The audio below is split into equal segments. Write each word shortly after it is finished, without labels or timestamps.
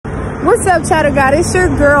What's up, child of God? It's your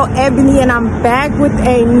girl Ebony, and I'm back with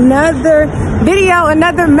another video,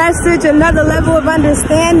 another message, another level of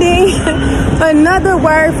understanding, another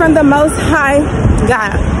word from the Most High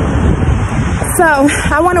God. So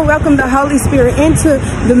I want to welcome the Holy Spirit into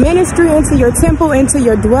the ministry, into your temple, into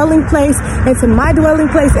your dwelling place, into my dwelling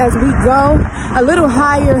place as we go a little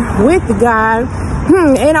higher with God.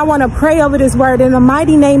 And I want to pray over this word in the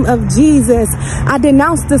mighty name of Jesus. I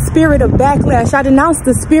denounce the spirit of backlash. I denounce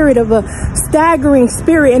the spirit of a staggering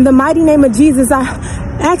spirit. In the mighty name of Jesus, I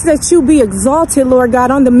ask that you be exalted, Lord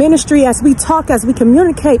God, on the ministry as we talk, as we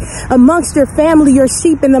communicate amongst your family, your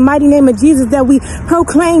sheep, in the mighty name of Jesus, that we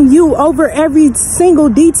proclaim you over every single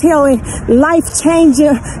detail and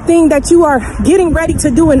life-changing thing that you are getting ready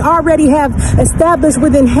to do and already have established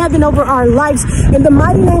within heaven over our lives. In the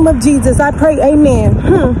mighty name of Jesus, I pray, amen.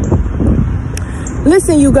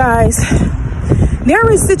 Listen, you guys, there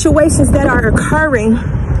are situations that are occurring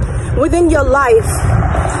within your life,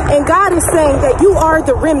 and God is saying that you are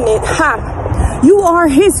the remnant, you are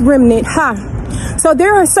his remnant, So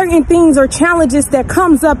there are certain things or challenges that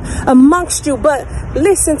comes up amongst you, but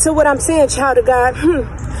listen to what I'm saying, child of God.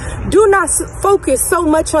 Do not focus so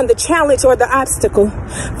much on the challenge or the obstacle.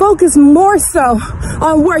 Focus more so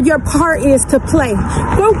on where your part is to play.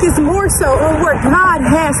 Focus more so on where God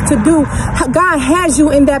has to do. God has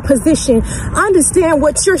you in that position. Understand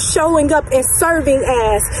what you're showing up and serving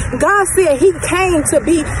as. God said he came to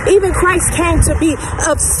be, even Christ came to be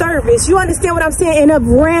of service. You understand what I'm saying? And of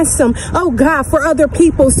ransom, oh God, for other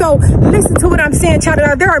people. So listen to what I'm saying, child of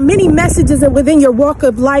God. There are many messages within your walk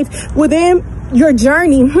of life, within your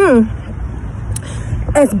journey,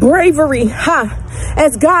 as bravery,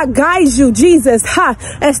 as God guides you, Jesus,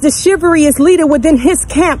 as the chivalrous leader within his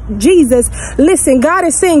camp, Jesus. Listen, God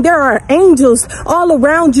is saying there are angels all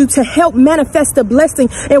around you to help manifest the blessing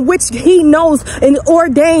in which he knows and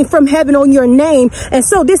ordained from heaven on your name. And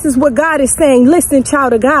so this is what God is saying. Listen,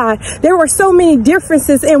 child of God, there are so many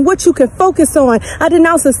differences in what you can focus on. I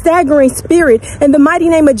denounce a staggering spirit in the mighty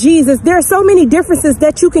name of Jesus. There are so many differences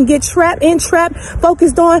that you can get entrapped,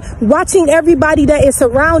 focused on, watching everybody that is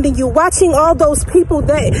surrounding you, watching all those people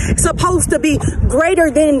that supposed to be greater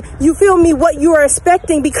than, you feel me, what you are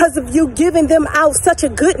expecting, because of you giving them out such a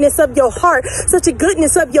goodness of your heart, such a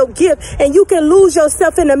goodness of your gift, and you can lose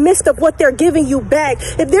yourself in the midst of what they're giving you back.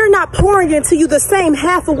 If they're not pouring into you the same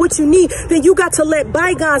half of what you need, then you got to let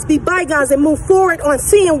bygones be bygones and move forward on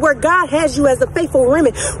seeing where God has you as a faithful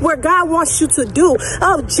remnant, where God wants you to do.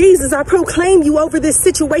 Oh Jesus, I proclaim you over this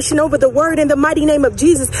situation, over the word, in the mighty name of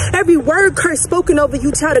Jesus. Every word curse spoken over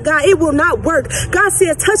you, child of God, it will not work. God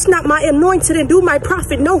says, touch not my anointed and do my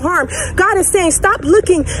prophet no harm. God is saying, stop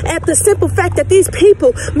looking at the simple fact that these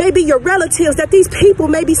people may be your relatives, that these people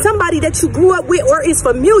may be somebody that you grew up with or is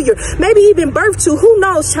familiar, maybe even birth to. Who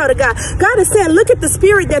knows, child of God? God is saying, look at the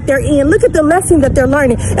spirit that they're in. Look at the lesson that they're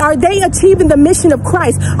learning. Are they achieving the mission of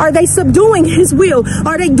Christ? Are they subduing his will?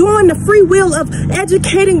 Are they doing the free will of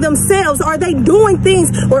educating themselves? Are they doing things,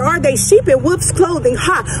 or are they sheep in wolves' clothing?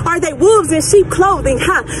 Are they wolves in sheep clothing?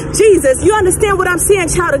 Jesus, you understand what I'm saying,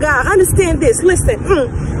 child of God? Understand this. Listen,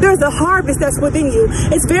 there's a harvest that's within you.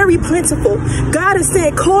 It's very plentiful. God is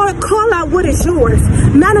saying, call out what is yours.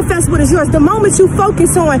 Manifest what is yours. The moment you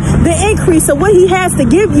focus on the increase of what he has to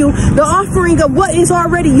give you, the offering of what is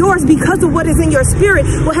already yours because of what is in your spirit,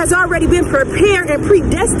 what has already been prepared and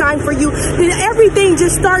predestined for you, then everything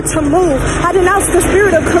just starts to move. I denounce the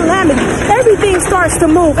spirit of calamity. Everything starts to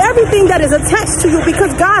move. Everything that is attached to you,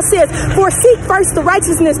 because God says, for seek first the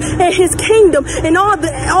righteousness and his kingdom, and all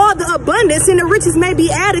the abundance and the riches may be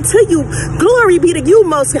added to you. Glory be to you,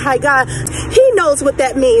 Most High God. He knows what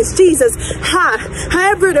that means. Jesus,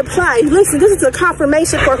 however it applies. Listen, this is a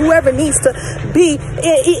confirmation for whoever needs to be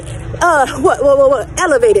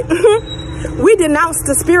elevated. We denounce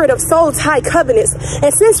the spirit of soul tie covenants.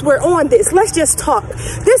 And since we're on this, let's just talk.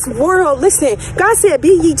 This world, listen, God said,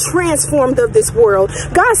 be ye transformed of this world.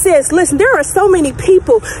 God says, listen, there are so many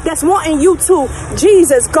people that's wanting you to,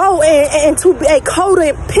 Jesus, go into a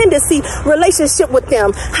codependency relationship with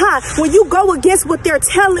them. When you go against what they're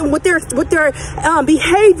telling, what their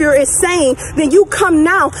behavior is saying, then you come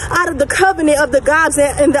now out of the covenant of the gods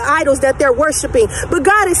and the idols that they're worshiping. But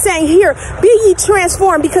God is saying here, be ye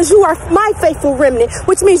transformed, because you are my faithful remnant,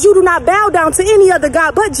 which means you do not bow down to any other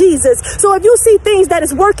God but Jesus. So if you see things that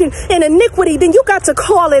is working in iniquity, then you got to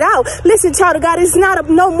call it out. Listen, child of God, it's not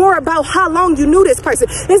no more about how long you knew this person.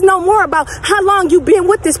 It's no more about how long you've been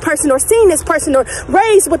with this person or seen this person or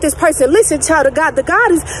raised with this person. Listen, child of God, the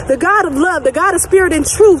God is the God of love, the God of spirit and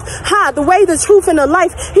truth. The way, the truth, and the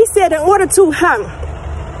life. He said in order to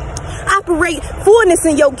operate fullness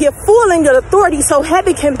in your gift, full in your authority, so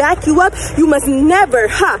heaven can back you up. You must never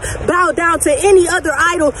bow down to any other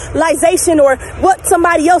idolization or what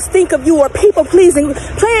somebody else think of you, or people pleasing.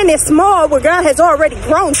 Playing it small where God has already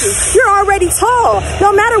grown you. You're already tall.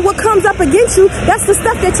 No matter what comes up against you, that's the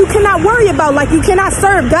stuff that you cannot worry about. Like, you cannot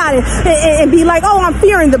serve God and be like, oh, I'm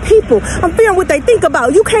fearing the people. I'm fearing what they think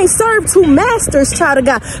about. You can't serve two masters, child of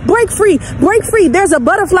God. Break free. Break free. There's a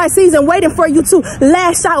butterfly season waiting for you to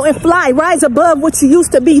lash out and fly. Rise above what you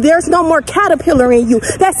used to be. There's no more caterpillar in you.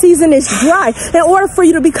 That season is dry. In order for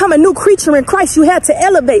you to become a new creature in Christ, you had to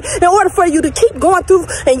elevate. In order for you to keep going through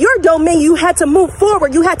in your domain, you had to move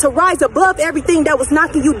forward. You had to rise above everything that was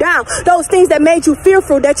knocking you down. Those things that made you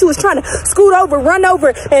fearful, that you was trying to scoot over, run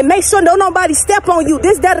over, and make sure don't nobody step on you.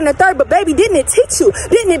 This, that, and the third. But baby, didn't it teach you?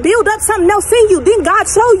 Didn't it build up something else in you? Didn't God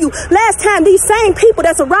show you last time these same people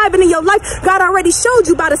that's arriving in your life, God already showed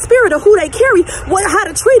you by the spirit of who they carry, how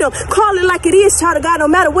to treat them. Call it like it is, child of God, no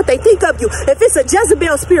matter what they think of you. If it's a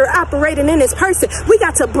Jezebel spirit operating in this person, we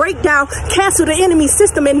got to break down, cancel the enemy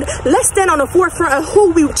system, and let's stand on the forefront of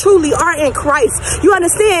who we truly are in Christ. You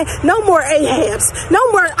understand? No more Ahabs. No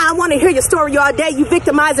more, I want to hear your story all day. You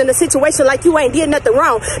victimizing the situation like you ain't did nothing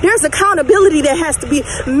wrong. There's accountability that has to be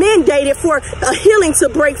mandated for a healing to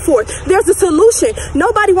break forth. There's a solution.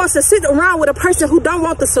 Nobody wants to sit around with a person who don't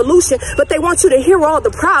want the solution, but they want you to hear all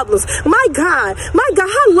the problems. My God,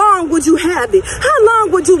 how long would you have it? How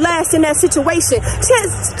long would you last in that situation?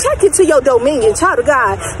 Check into your dominion, child of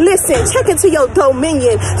God. Listen, check into your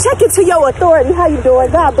dominion. Check into your authority. How you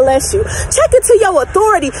doing? God bless you. Check into your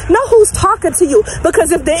authority. Know who's talking to you,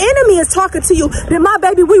 because if the enemy is talking to you, then my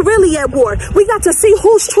baby, we really at war. We got to see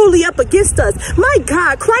who's truly up against us. My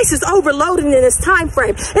God, Christ is overloading in this time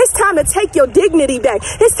frame. It's time to take your dignity back.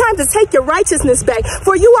 It's time to take your righteousness back,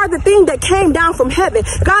 for you are the thing that came down from heaven.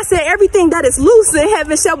 God said everything that is loose in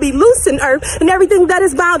heaven shall be loose in earth, and everything that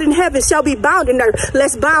is bound in heaven shall be bound in earth.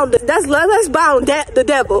 Let's bound the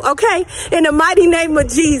devil, okay? In the mighty name of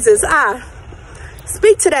Jesus,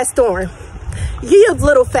 speak to that storm. Yield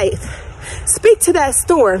little faith. Speak to that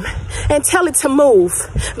storm and tell it to move,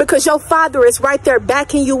 because your Father is right there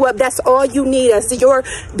backing you up. That's all you need, as you're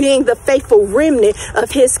being the faithful remnant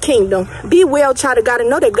of his kingdom. Be well, child of God, and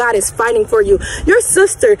know that God is fighting for you. Your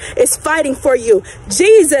sister is fighting for you.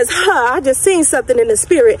 Jesus, I just seen something in the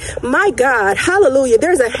spirit. My God, hallelujah.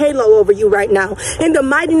 There's a halo over you right now. In the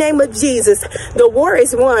mighty name of Jesus, the war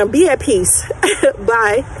is won. Be at peace.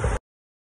 Bye.